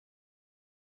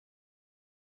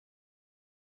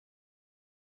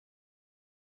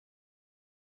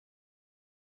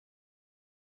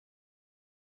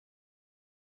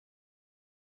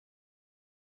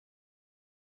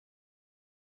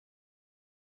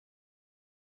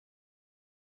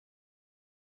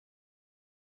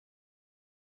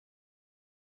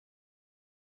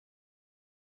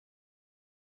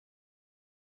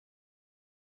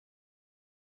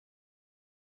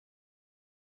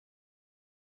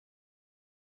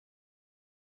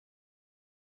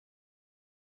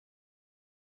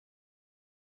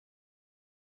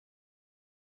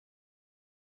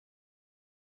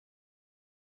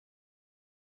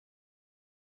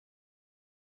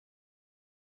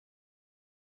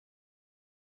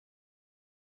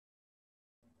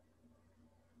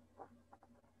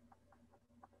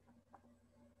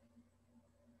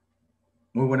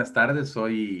Muy buenas tardes,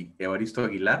 soy Evaristo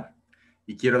Aguilar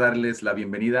y quiero darles la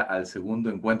bienvenida al segundo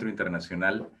encuentro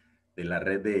internacional de la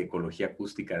Red de Ecología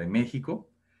Acústica de México.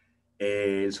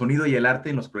 El sonido y el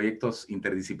arte en los proyectos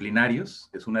interdisciplinarios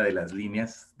es una de las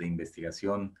líneas de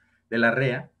investigación de la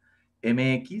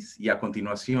REA-MX y a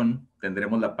continuación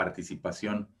tendremos la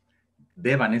participación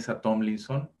de Vanessa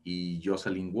Tomlinson y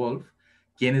Jocelyn Wolfe,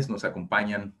 quienes nos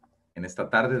acompañan en esta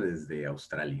tarde desde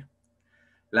Australia.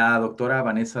 La doctora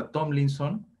Vanessa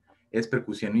Tomlinson es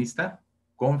percusionista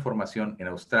con formación en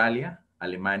Australia,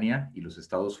 Alemania y los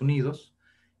Estados Unidos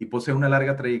y posee una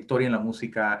larga trayectoria en la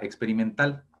música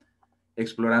experimental,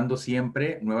 explorando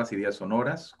siempre nuevas ideas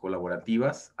sonoras,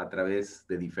 colaborativas a través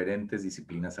de diferentes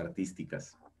disciplinas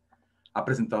artísticas. Ha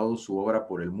presentado su obra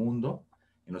por el mundo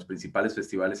en los principales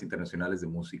festivales internacionales de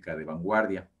música de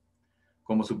vanguardia.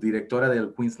 Como subdirectora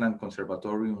del Queensland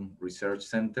Conservatorium Research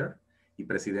Center y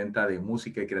presidenta de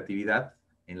Música y Creatividad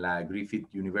en la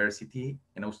Griffith University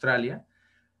en Australia,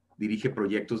 dirige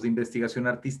proyectos de investigación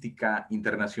artística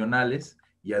internacionales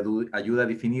y ayuda a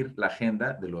definir la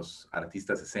agenda de los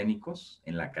artistas escénicos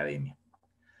en la academia.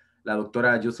 La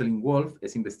doctora Jocelyn Wolfe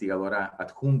es investigadora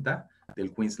adjunta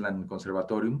del Queensland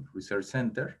Conservatorium Research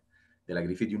Center de la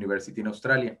Griffith University en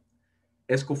Australia.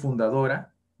 Es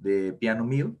cofundadora de Piano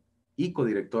Mill y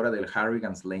codirectora del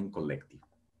Harrigan's Lane Collective.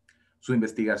 Su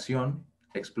investigación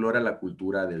explora la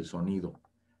cultura del sonido,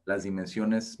 las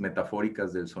dimensiones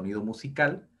metafóricas del sonido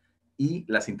musical y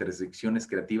las intersecciones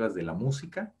creativas de la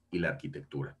música y la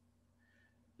arquitectura.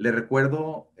 Les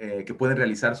recuerdo que pueden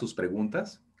realizar sus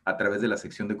preguntas a través de la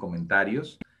sección de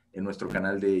comentarios en nuestro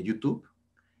canal de YouTube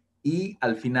y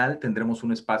al final tendremos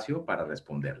un espacio para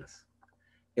responderlas.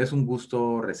 Es un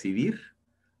gusto recibir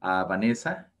a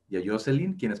Vanessa y a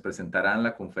Jocelyn, quienes presentarán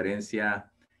la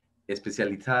conferencia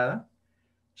especializada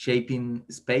Shaping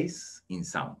Space in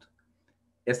Sound.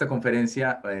 Esta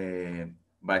conferencia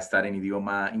va a estar en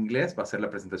idioma inglés, va a ser la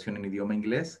presentación en idioma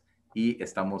inglés y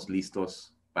estamos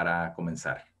listos para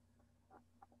comenzar.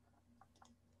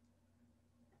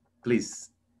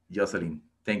 Please, Jocelyn,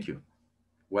 thank you.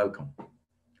 Welcome.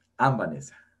 I'm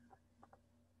Vanessa.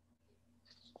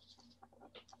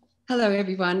 Hello,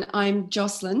 everyone. I'm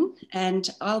Jocelyn, and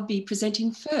I'll be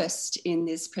presenting first in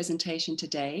this presentation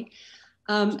today.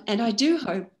 And I do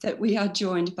hope that we are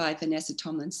joined by Vanessa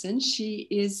Tomlinson. She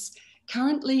is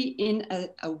currently in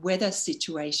a weather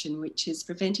situation which is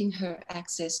preventing her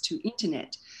access to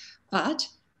internet, but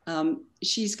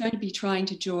she's going to be trying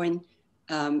to join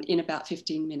in about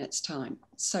 15 minutes' time.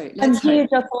 So let's I'm here,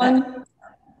 Jocelyn.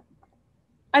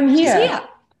 I'm here. She's here.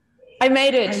 I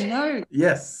made it. Hello.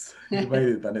 Yes, you made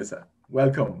it, Vanessa.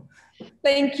 Welcome.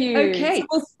 Thank you. Okay. So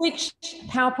we'll switch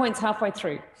PowerPoints halfway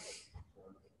through.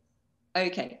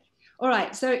 Okay. All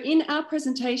right. So in our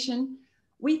presentation,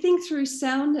 we think through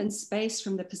sound and space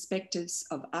from the perspectives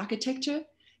of architecture,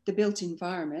 the built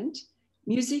environment,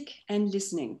 music, and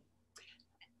listening.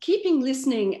 Keeping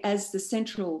listening as the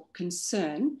central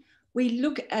concern, we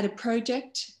look at a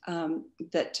project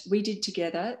that we did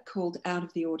together called Out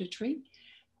of the Auditory.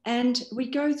 And we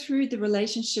go through the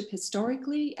relationship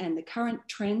historically and the current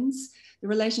trends, the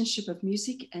relationship of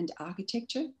music and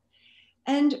architecture.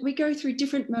 And we go through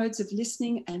different modes of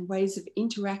listening and ways of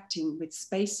interacting with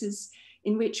spaces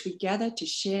in which we gather to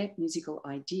share musical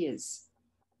ideas.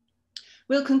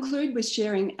 We'll conclude with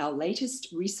sharing our latest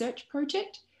research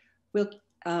project.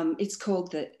 It's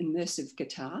called the Immersive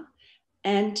Guitar.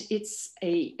 And it's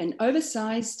an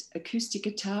oversized acoustic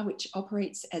guitar which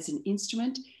operates as an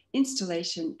instrument,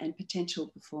 installation, and potential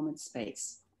performance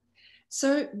space.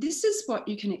 So this is what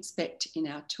you can expect in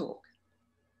our talk.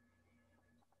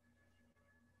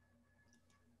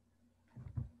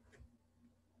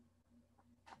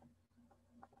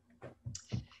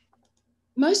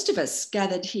 Most of us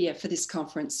gathered here for this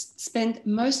conference spend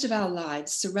most of our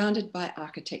lives surrounded by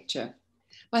architecture,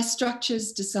 by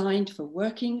structures designed for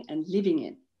working and living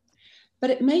in.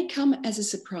 But it may come as a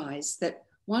surprise that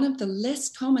one of the less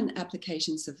common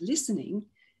applications of listening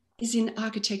is in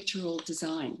architectural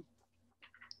design.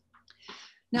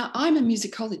 Now, I'm a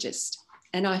musicologist,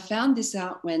 and I found this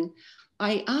out when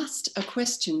I asked a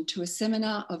question to a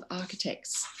seminar of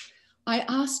architects. I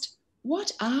asked,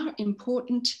 what are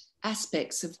important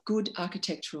aspects of good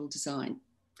architectural design?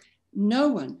 No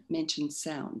one mentioned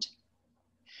sound.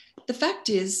 The fact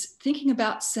is, thinking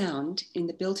about sound in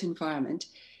the built environment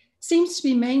seems to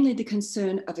be mainly the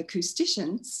concern of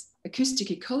acousticians, acoustic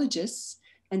ecologists,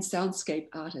 and soundscape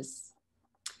artists.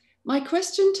 My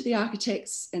question to the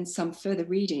architects and some further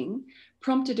reading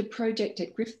prompted a project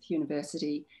at Griffith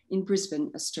University in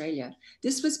Brisbane, Australia.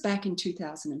 This was back in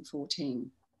 2014.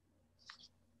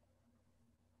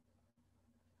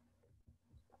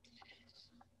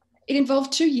 It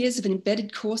involved 2 years of an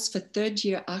embedded course for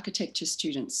third-year architecture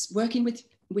students, working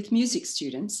with music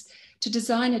students to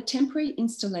design a temporary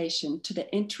installation to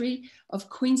the entry of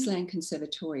Queensland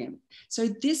Conservatorium. So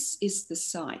this is the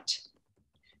site.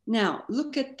 Now,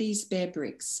 look at these bare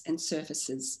bricks and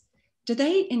surfaces. Do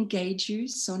they engage you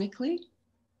sonically?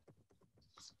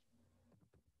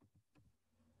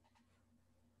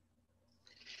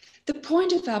 The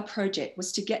point of our project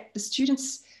was to get the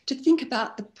students to think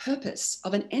about the purpose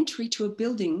of an entry to a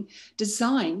building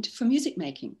designed for music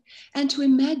making and to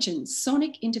imagine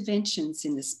sonic interventions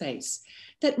in the space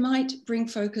that might bring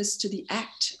focus to the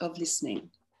act of listening.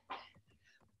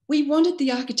 We wanted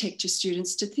the architecture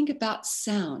students to think about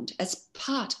sound as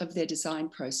part of their design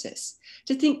process,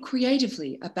 to think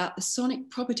creatively about the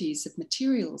sonic properties of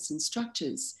materials and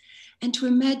structures, and to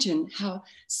imagine how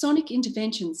sonic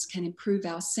interventions can improve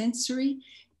our sensory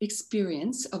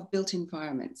experience of built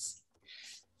environments.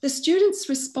 The students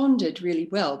responded really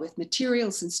well with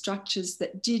materials and structures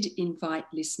that did invite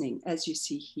listening, as you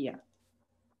see here.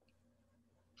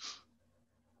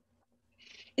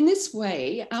 In this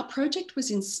way, our project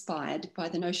was inspired by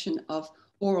the notion of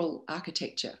oral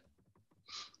architecture.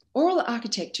 Oral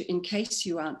architecture, in case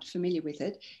you aren't familiar with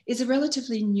it, is a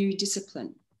relatively new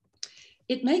discipline.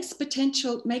 It makes the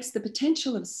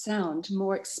potential of sound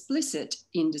more explicit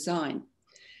in design.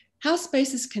 How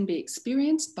spaces can be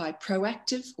experienced by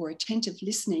proactive or attentive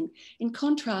listening in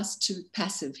contrast to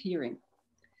passive hearing.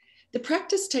 The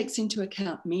practice takes into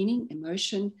account meaning,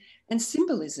 emotion, and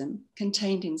symbolism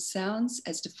contained in sounds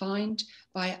as defined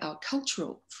by our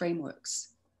cultural frameworks.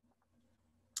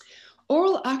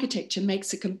 Oral architecture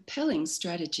makes a compelling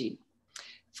strategy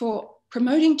for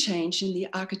promoting change in the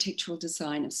architectural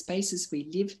design of spaces we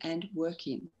live and work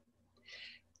in.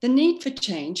 The need for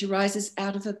change arises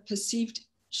out of a perceived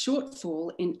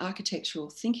shortfall in architectural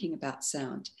thinking about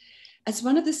sound as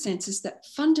one of the senses that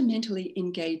fundamentally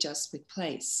engage us with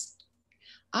place.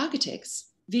 Architects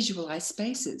visualize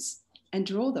spaces and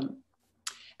draw them.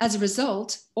 As a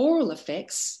result, oral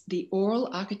effects, the oral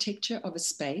architecture of a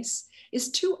space,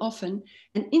 is too often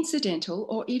an incidental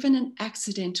or even an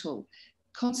accidental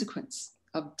consequence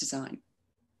of design.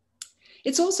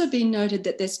 It's also been noted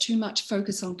that there's too much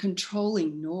focus on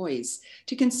controlling noise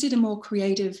to consider more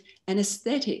creative and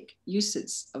aesthetic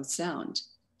uses of sound.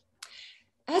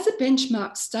 As a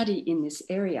benchmark study in this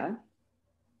area,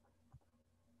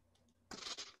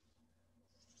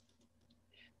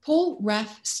 Paul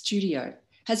Raff Studio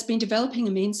has been developing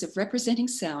a means of representing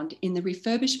sound in the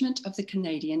refurbishment of the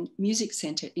Canadian Music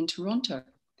Centre in Toronto.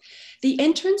 The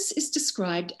entrance is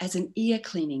described as an ear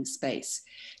cleaning space,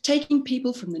 taking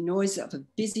people from the noise of a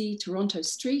busy Toronto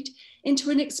street into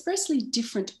an expressly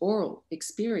different oral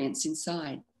experience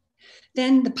inside.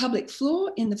 Then the public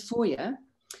floor in the foyer,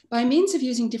 by means of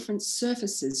using different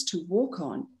surfaces to walk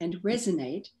on and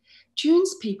resonate,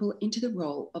 tunes people into the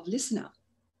role of listener.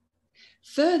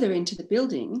 Further into the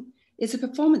building is a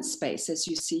performance space, as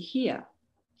you see here.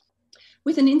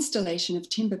 With an installation of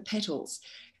timber petals,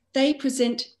 they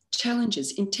present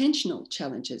challenges, intentional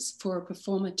challenges for a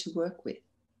performer to work with.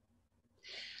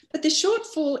 But the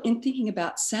shortfall in thinking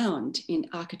about sound in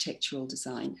architectural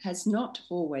design has not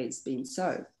always been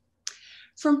so.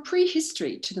 From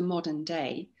prehistory to the modern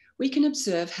day, we can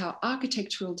observe how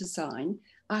architectural design,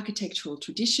 architectural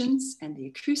traditions, and the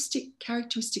acoustic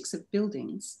characteristics of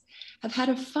buildings have had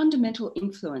a fundamental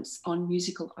influence on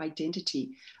musical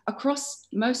identity across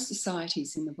most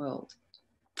societies in the world.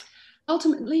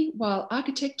 Ultimately, while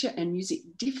architecture and music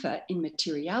differ in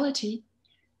materiality,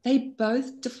 they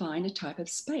both define a type of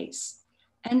space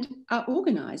and are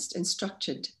organized and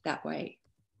structured that way.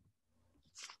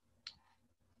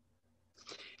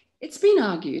 It's been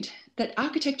argued that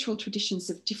architectural traditions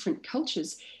of different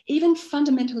cultures even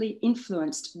fundamentally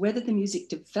influenced whether the music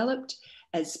developed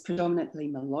as predominantly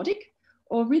melodic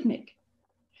or rhythmic.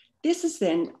 This is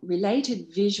then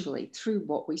related visually through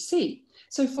what we see.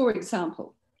 So for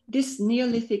example, this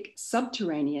Neolithic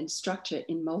subterranean structure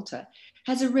in Malta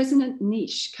has a resonant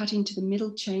niche cut into the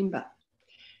middle chamber,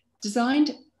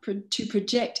 designed to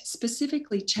project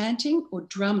specifically chanting or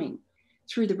drumming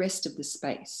through the rest of the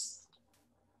space.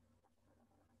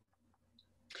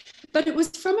 But it was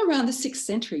from around the 6th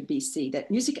century BC that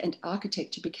music and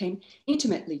architecture became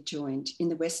intimately joined in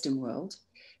the Western world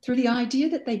through the idea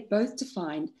that they both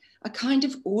defined a kind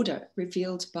of order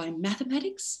revealed by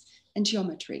mathematics and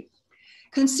geometry.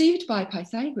 Conceived by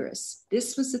Pythagoras,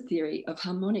 this was the theory of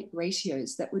harmonic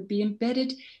ratios that would be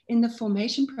embedded in the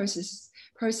formation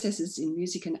processes in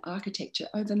music and architecture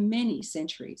over many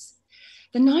centuries.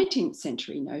 The 19th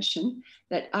century notion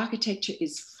that architecture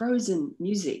is frozen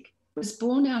music was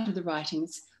born out of the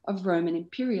writings of Roman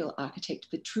imperial architect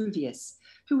Vitruvius,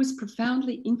 who was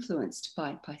profoundly influenced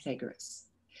by Pythagoras.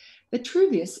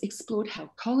 Vitruvius explored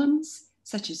how columns,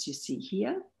 such as you see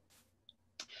here,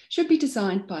 should be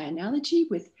designed by analogy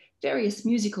with various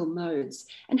musical modes,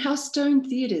 and how stone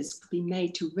theatres could be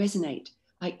made to resonate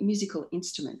like musical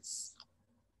instruments.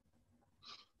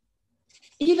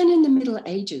 Even in the Middle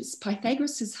Ages,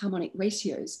 Pythagoras' harmonic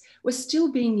ratios were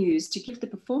still being used to give the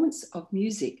performance of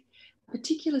music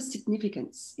particular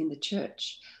significance in the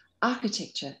church.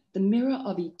 Architecture, the mirror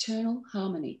of eternal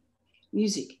harmony.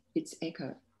 Music, its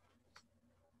echo.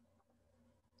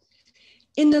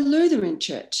 In the Lutheran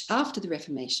Church, after the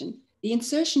Reformation, the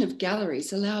insertion of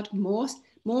galleries allowed more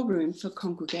room for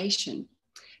congregation.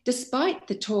 Despite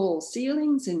the tall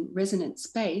ceilings and resonant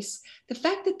space, the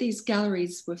fact that these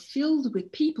galleries were filled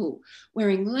with people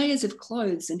wearing layers of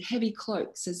clothes and heavy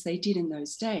cloaks, as they did in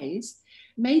those days,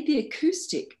 made the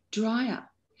acoustic drier.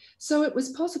 So it was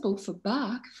possible for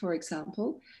Bach, for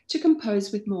example, to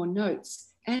compose with more notes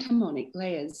and harmonic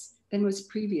layers than was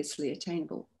previously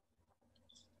attainable.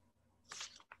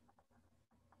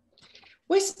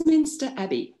 Westminster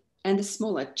Abbey and the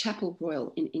smaller Chapel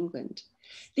Royal in England.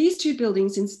 These two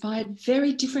buildings inspired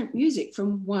very different music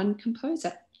from one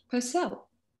composer, Purcell.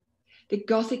 The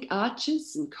Gothic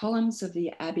arches and columns of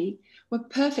the Abbey were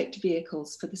perfect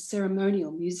vehicles for the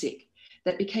ceremonial music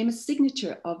that became a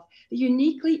signature of the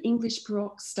uniquely English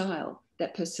Baroque style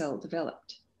that Purcell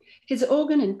developed. His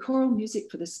organ and choral music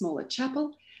for the smaller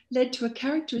chapel led to a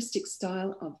characteristic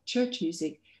style of church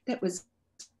music that was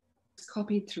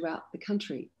copied throughout the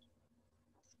country.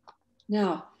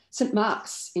 Now, St.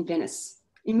 Mark's in Venice.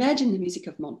 Imagine the music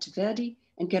of Monteverdi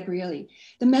and Gabrielli,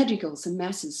 the madrigals and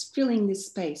masses filling this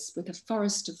space with a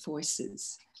forest of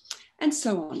voices, and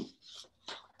so on.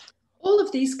 All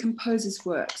of these composers'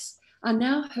 works are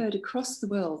now heard across the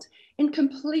world in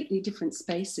completely different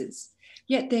spaces,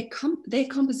 yet their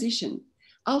composition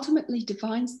ultimately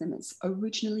defines them as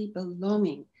originally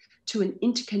belonging to an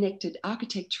interconnected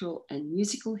architectural and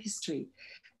musical history,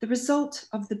 the result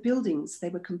of the buildings they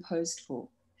were composed for,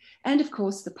 and of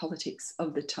course the politics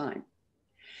of the time.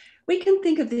 We can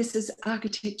think of this as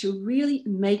architecture really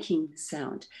making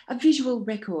sound, a visual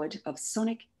record of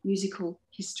sonic musical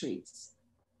histories.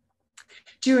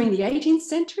 During the 18th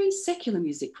century, secular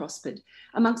music prospered.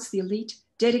 Amongst the elite,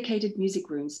 dedicated music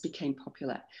rooms became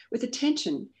popular, with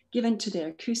attention given to their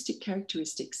acoustic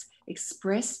characteristics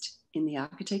expressed in the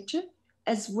architecture,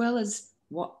 as well as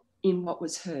what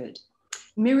was heard.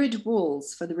 Mirrored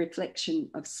walls for the reflection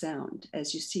of sound,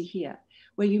 as you see here,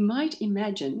 where you might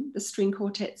imagine the string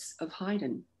quartets of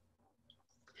Haydn.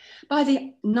 By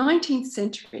the 19th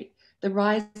century, the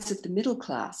rise of the middle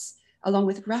class, along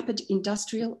with rapid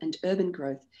industrial and urban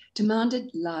growth,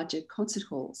 demanded larger concert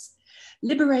halls.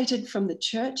 Liberated from the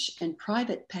church and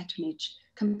private patronage,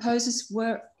 composers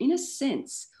were, in a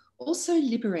sense, also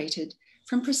liberated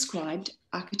from prescribed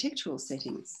architectural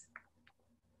settings.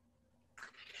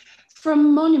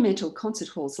 From monumental concert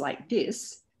halls like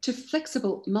this to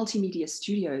flexible multimedia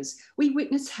studios, we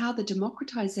witness how the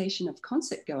democratization of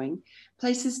concert going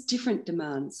places different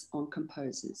demands on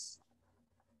composers.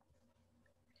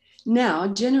 Now,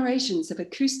 generations of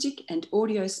acoustic and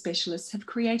audio specialists have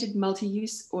created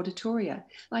multi-use auditoria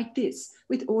like this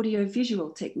with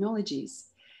audio-visual technologies,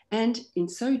 and in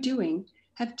so doing,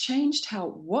 have changed how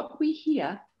what we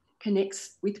hear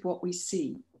connects with what we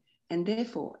see and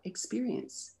therefore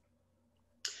experience.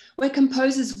 Where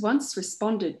composers once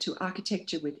responded to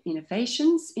architecture with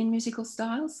innovations in musical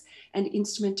styles and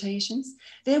instrumentations,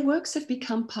 their works have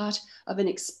become part of an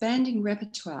expanding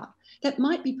repertoire that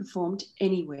might be performed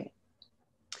anywhere.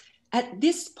 At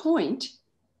this point,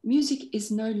 music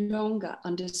is no longer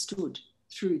understood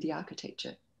through the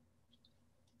architecture.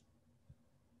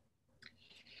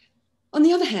 On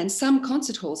the other hand, some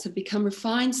concert halls have become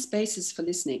refined spaces for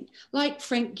listening, like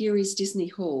Frank Gehry's Disney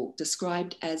Hall,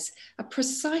 described as a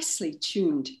precisely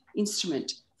tuned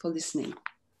instrument for listening.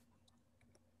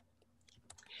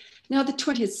 Now, the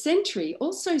 20th century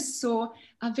also saw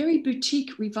a very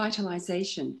boutique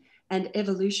revitalization and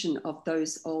evolution of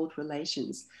those old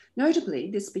relations.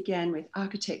 Notably, this began with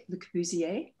architect Le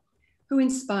Corbusier, who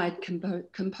inspired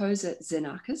composer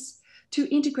Xenakis to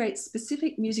integrate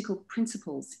specific musical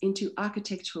principles into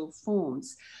architectural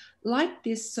forms, like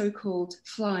this so-called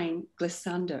flying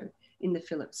glissando in the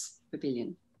Phillips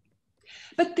Pavilion.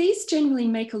 But these generally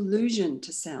make allusion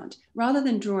to sound, rather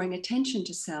than drawing attention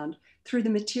to sound through the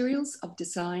materials of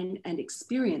design and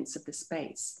experience of the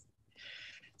space.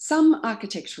 Some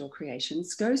architectural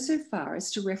creations go so far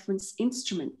as to reference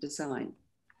instrument design,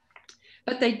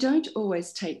 but they don't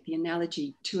always take the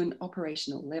analogy to an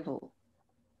operational level.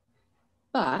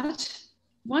 But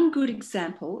one good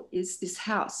example is this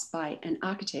house by an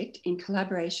architect in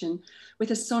collaboration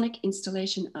with a sonic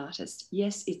installation artist.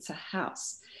 Yes, it's a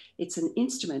house. It's an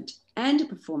instrument and a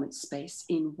performance space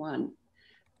in one.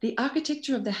 The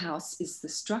architecture of the house is the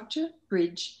structure,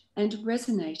 bridge, and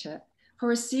resonator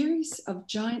for a series of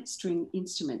giant string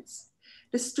instruments.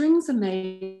 The strings are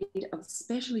made of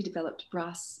specially developed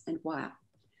brass and wire.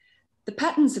 The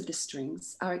patterns of the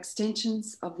strings are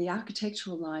extensions of the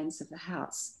architectural lines of the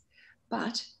house,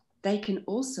 but they can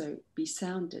also be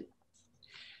sounded.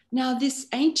 Now, this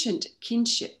ancient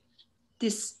kinship,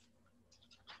 this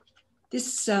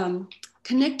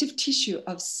connective tissue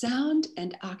of sound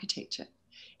and architecture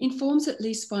informs at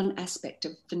least one aspect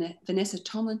of Vanessa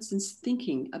Tomlinson's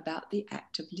thinking about the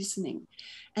act of listening.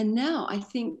 And now I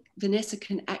think Vanessa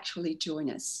can actually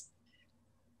join us.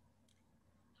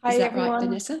 Hi, Is that everyone. right,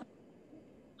 Vanessa?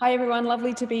 Hi, everyone.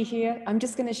 Lovely to be here. I'm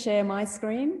just going to share my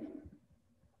screen.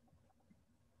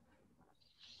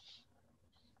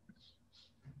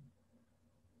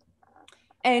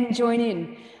 And join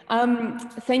in.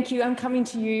 Thank you. I'm coming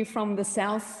to you from the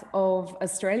south of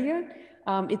Australia.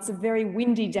 It's a very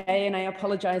windy day, and I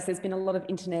apologize. There's been a lot of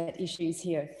internet issues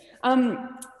here.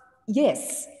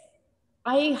 Yes,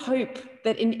 I hope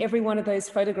that in every one of those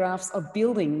photographs of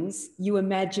buildings, you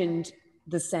imagined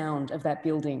the sound of that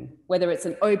building, whether it's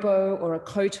an oboe or a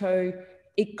koto.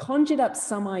 It conjured up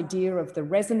some idea of the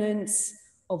resonance,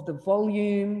 of the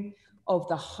volume, of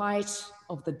the height,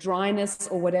 of the dryness,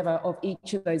 or whatever of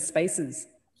each of those spaces.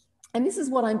 And this is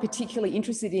what I'm particularly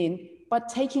interested in, but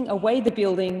taking away the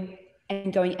building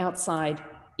and going outside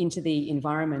into the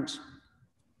environment.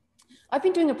 I've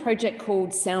been doing a project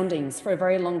called Soundings for a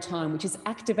very long time, which is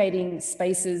activating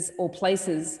spaces or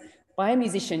places by a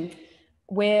musician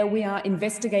where we are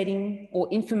investigating or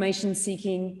information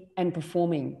seeking and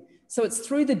performing. So it's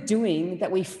through the doing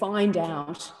that we find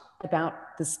out about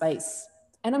the space.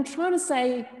 And I'm trying to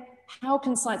say, how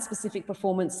can site-specific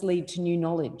performance lead to new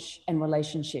knowledge and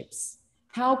relationships?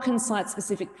 How can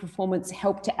site-specific performance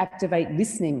help to activate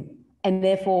listening and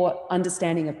therefore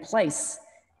understanding of place?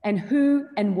 And who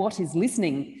and what is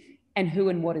listening and who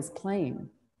and what is playing?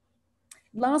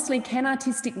 Lastly, can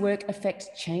artistic work affect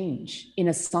change in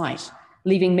a site,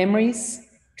 leaving memories,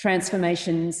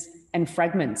 transformations, and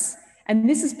fragments? And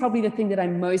this is probably the thing that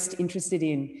I'm most interested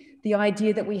in, the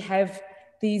idea that we have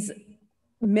these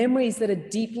memories that are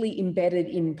deeply embedded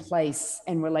in place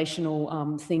and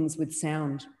relational things with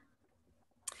sound.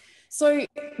 So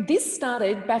this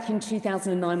started back in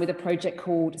 2009 with a project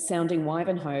called Sounding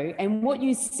Wivenhoe. And what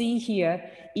you see here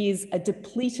is a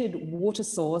depleted water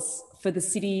source for the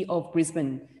city of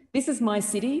Brisbane. This is my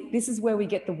city. This is where we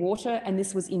get the water, and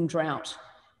this was in drought.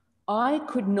 I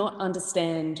could not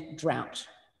understand drought.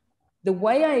 The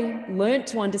way I learned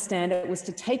to understand it was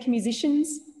to take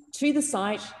musicians to the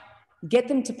site, get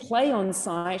them to play on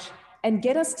site, and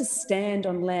get us to stand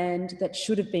on land that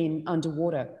should have been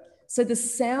underwater. So the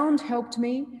sound helped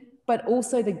me, but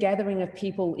also the gathering of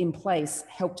people in place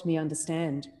helped me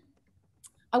understand.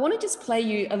 I want to just play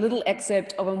you a little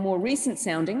excerpt of a more recent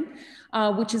sounding,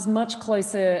 which is much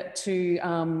closer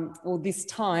to, this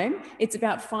time. It's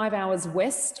about 5 hours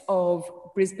west of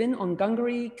Brisbane on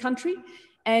Gungari country.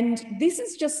 And this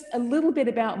is just a little bit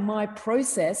about my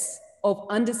process of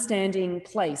understanding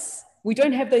place. We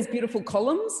don't have those beautiful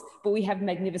columns, but we have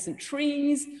magnificent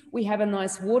trees. We have a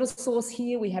nice water source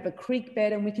here. We have a creek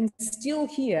bed, and we can still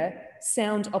hear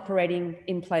sound operating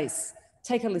in place.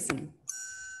 Take a listen.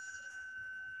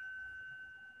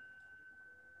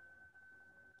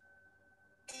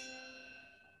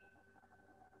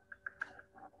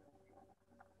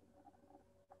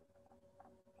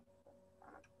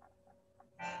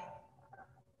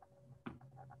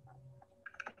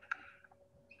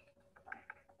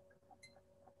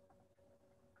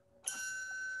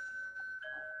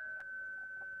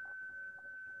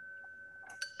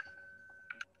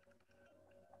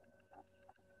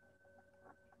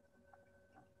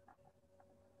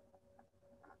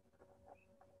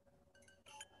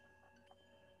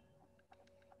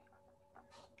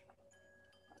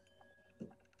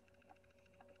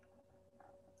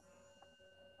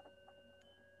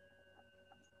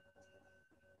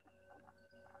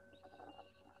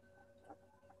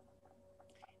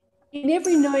 In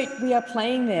every note we are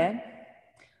playing there,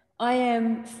 I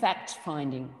am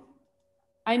fact-finding.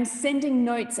 I'm sending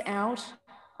notes out.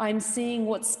 I'm seeing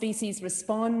what species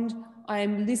respond.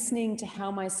 I'm listening to how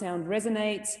my sound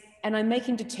resonates, and I'm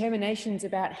making determinations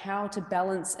about how to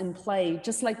balance and play,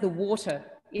 just like the water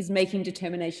is making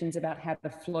determinations about how to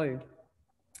flow.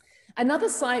 Another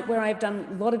site where I've done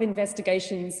a lot of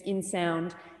investigations in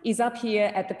sound is up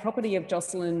here at the property of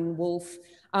Jocelyn Wolfe,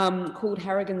 called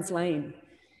Harrigan's Lane.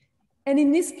 And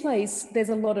in this place, there's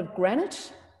a lot of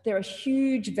granite, there are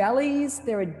huge valleys,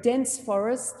 there are dense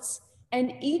forests,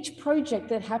 and each project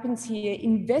that happens here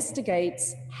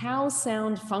investigates how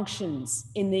sound functions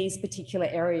in these particular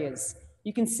areas.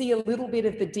 You can see a little bit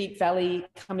of the deep valley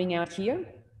coming out here.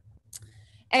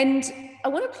 And I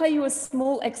want to play you a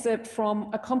small excerpt from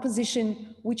a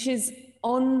composition which is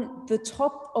on the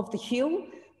top of the hill,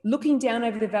 looking down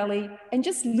over the valley, and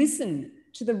just listen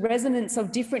to the resonance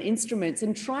of different instruments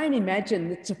and try and imagine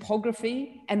the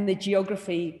topography and the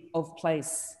geography of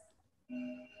place.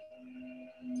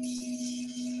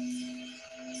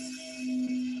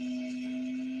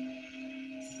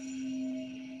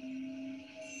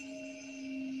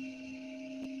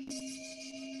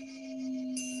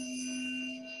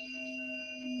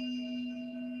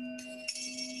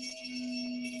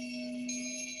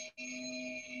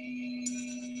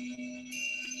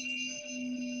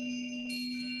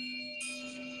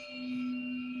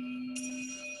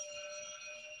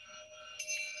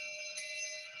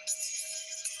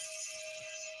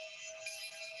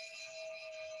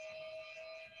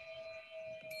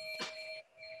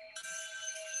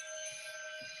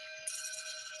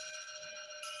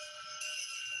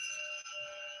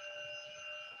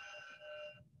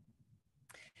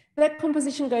 That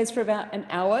composition goes for about an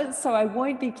hour, so I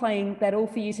won't be playing that all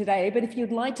for you today, but if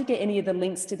you'd like to get any of the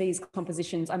links to these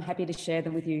compositions, I'm happy to share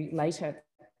them with you later.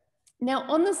 Now,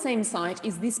 on the same site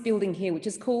is this building here, which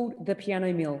is called the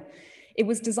Piano Mill. It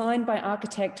was designed by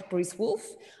architect Bruce Wolfe,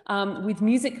 with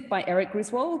music by Eric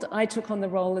Griswold. I took on the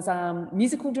role as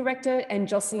musical director, and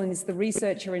Jocelyn is the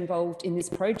researcher involved in this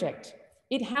project.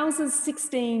 It houses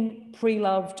 16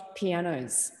 pre-loved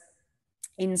pianos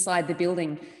inside the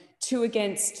building, 2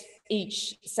 against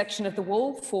each section of the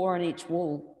wall, 4 on each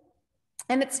wall.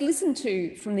 And it's listened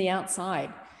to from the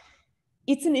outside.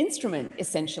 It's an instrument,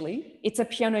 essentially. It's a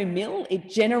piano mill. It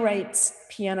generates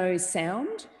piano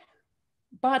sound,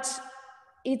 but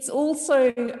it's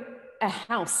also a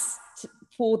house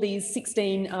for these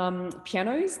 16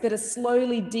 pianos that are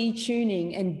slowly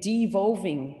detuning and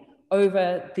devolving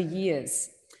over the years.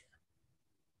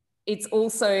 It's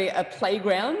also a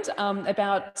playground.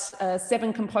 About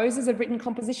 7 composers have written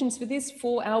compositions for this.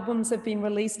 4 albums have been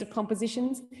released of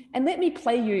compositions. And let me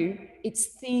play you its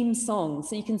theme song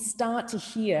so you can start to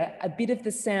hear a bit of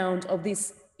the sound of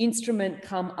this instrument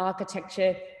come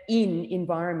architecture in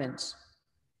environment.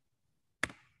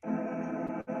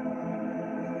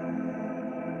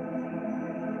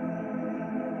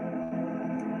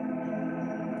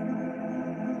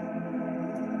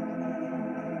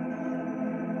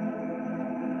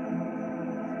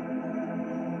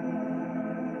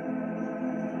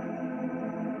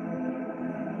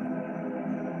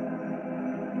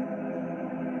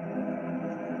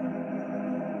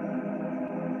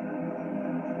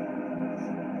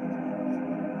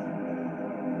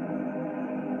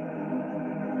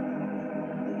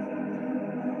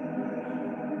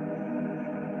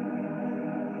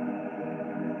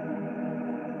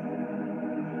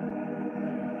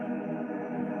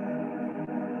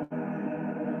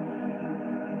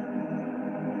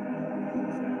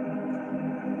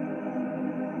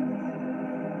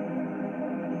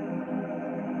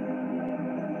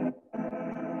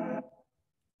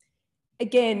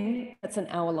 Again, that's an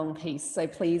hour-long piece, so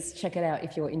please check it out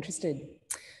if you're interested.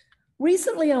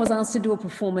 Recently, I was asked to do a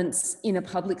performance in a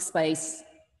public space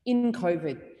in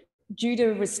COVID. Due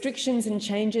to restrictions and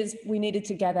changes, we needed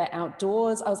to gather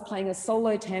outdoors. I was playing a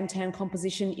solo tam-tam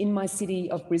composition in my city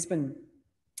of Brisbane.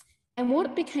 And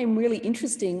what became really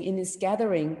interesting in this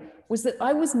gathering was that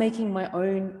I was making my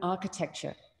own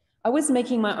architecture. I was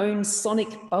making my own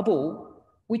sonic bubble,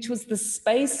 which was the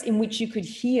space in which you could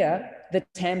hear the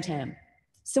tam-tam.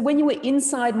 So when you were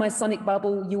inside my sonic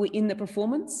bubble, you were in the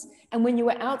performance. And when you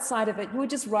were outside of it, you were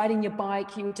just riding your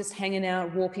bike, you were just hanging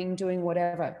out, walking, doing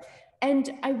whatever.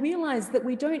 And I realized that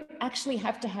we don't actually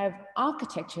have to have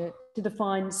architecture to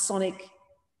define sonic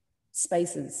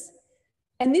spaces.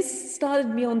 And this started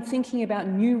me on thinking about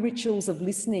new rituals of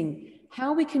listening,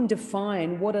 how we can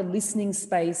define what a listening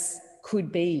space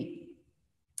could be.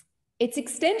 It's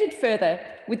extended further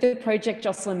with the project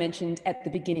Jocelyn mentioned at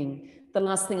the beginning, the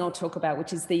last thing I'll talk about,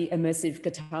 which is the immersive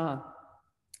guitar.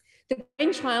 The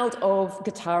brainchild of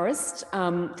guitarist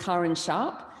Karen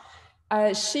Sharp,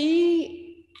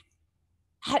 she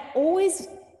had always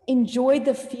enjoyed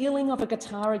the feeling of a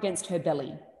guitar against her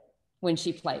belly when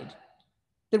she played,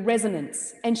 the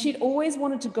resonance, and she'd always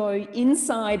wanted to go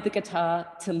inside the guitar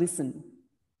to listen.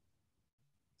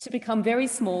 to become very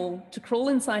small, to crawl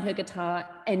inside her guitar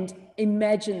and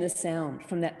imagine the sound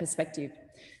from that perspective.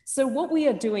 So what we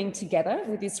are doing together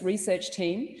with this research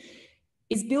team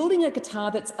is building a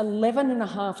guitar that's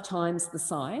 11.5 times the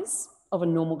size of a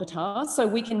normal guitar. So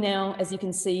we can now, as you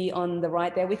can see on the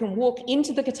right there, we can walk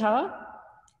into the guitar,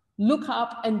 look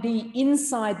up and be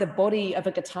inside the body of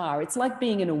a guitar. It's like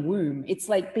being in a womb. It's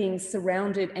like being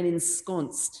surrounded and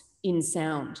ensconced in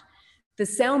sound. The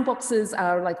sound boxes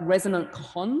are like resonant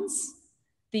cajones.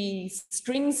 The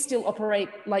strings still operate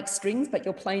like strings, but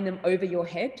you're playing them over your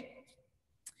head.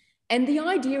 And the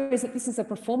idea is that this is a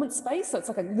performance space. So it's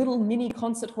like a little mini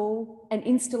concert hall, an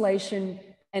installation,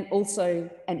 and also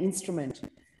an instrument.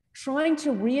 Trying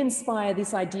to re-inspire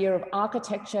this idea of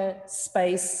architecture,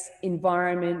 space,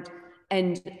 environment,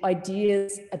 and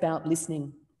ideas about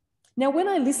listening. Now, when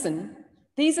I listen,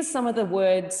 these are some of the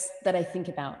words that I think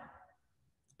about.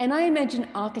 And I imagine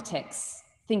architects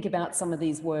think about some of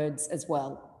these words as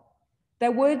well.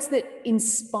 They're words that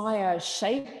inspire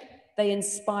shape, they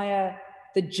inspire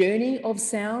the journey of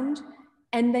sound,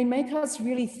 and they make us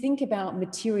really think about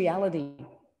materiality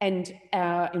and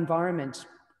our environment.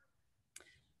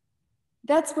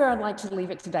 That's where I'd like to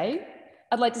leave it today.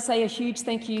 I'd like to say a huge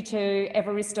thank you to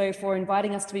Evaristo for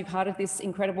inviting us to be part of this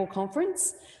incredible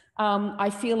conference. I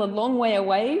feel a long way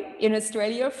away in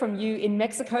Australia from you in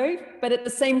Mexico, but at the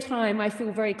same time, I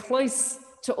feel very close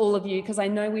to all of you because I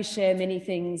know we share many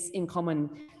things in common.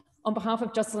 On behalf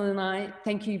of Jocelyn and I,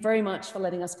 thank you very much for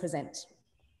letting us present.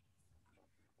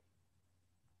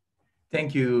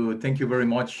 Thank you very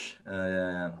much,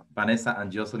 Vanessa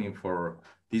and Jocelyn, for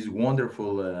this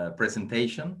wonderful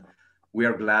presentation. We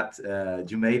are glad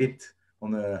you made it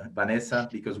on Vanessa,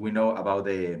 because we know about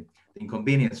the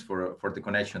inconvenience for the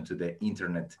connection to the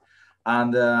internet.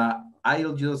 And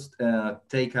I'll just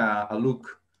take a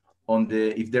look on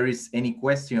if there is any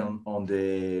question on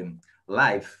the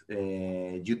live,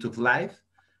 YouTube live.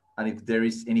 And if there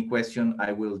is any question,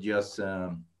 I will just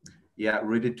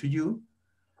read it to you.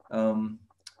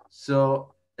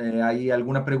 ¿Hay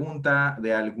alguna pregunta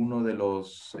de alguno de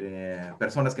los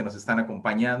personas que nos están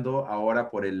acompañando ahora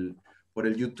por el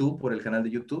YouTube, por el canal de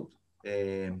YouTube?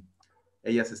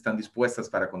 Ellas están dispuestas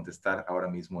para contestar ahora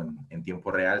mismo en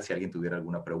tiempo real si alguien tuviera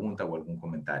alguna pregunta o algún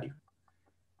comentario.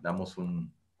 Damos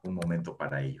un momento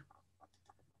para ello.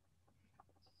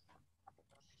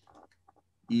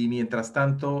 Y mientras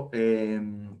tanto,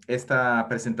 esta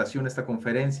presentación, esta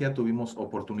conferencia, tuvimos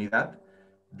oportunidad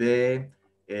de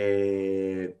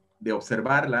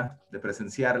observarla, de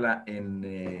presenciarla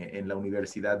en la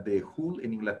Universidad de Hull,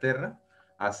 en Inglaterra,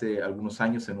 hace algunos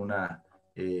años en una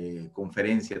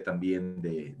conferencia también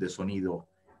de sonido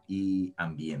y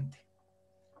ambiente.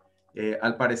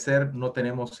 Al parecer no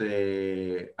tenemos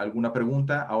alguna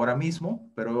pregunta ahora mismo,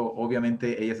 pero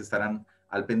obviamente ellas estarán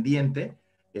al pendiente.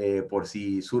 Por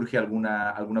si surge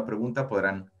alguna pregunta,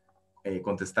 podrán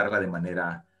contestarla de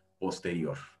manera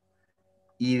posterior.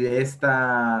 Y de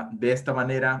esta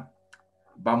manera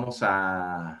vamos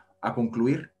a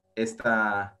concluir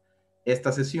esta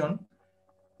sesión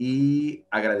y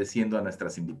agradeciendo a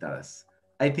nuestras invitadas.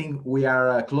 I think we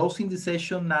are closing the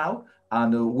session now,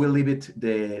 and we'll leave it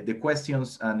the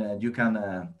questions, and you can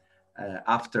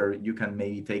after you can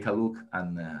maybe take a look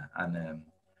and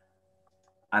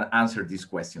answer these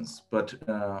questions. But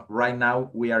right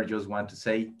now we are just want to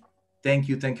say thank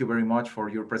you very much for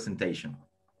your presentation.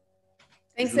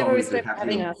 Thanks everyone for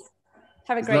having us.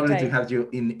 Have a great day. It's lovely to have you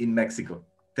in Mexico.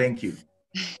 Thank you.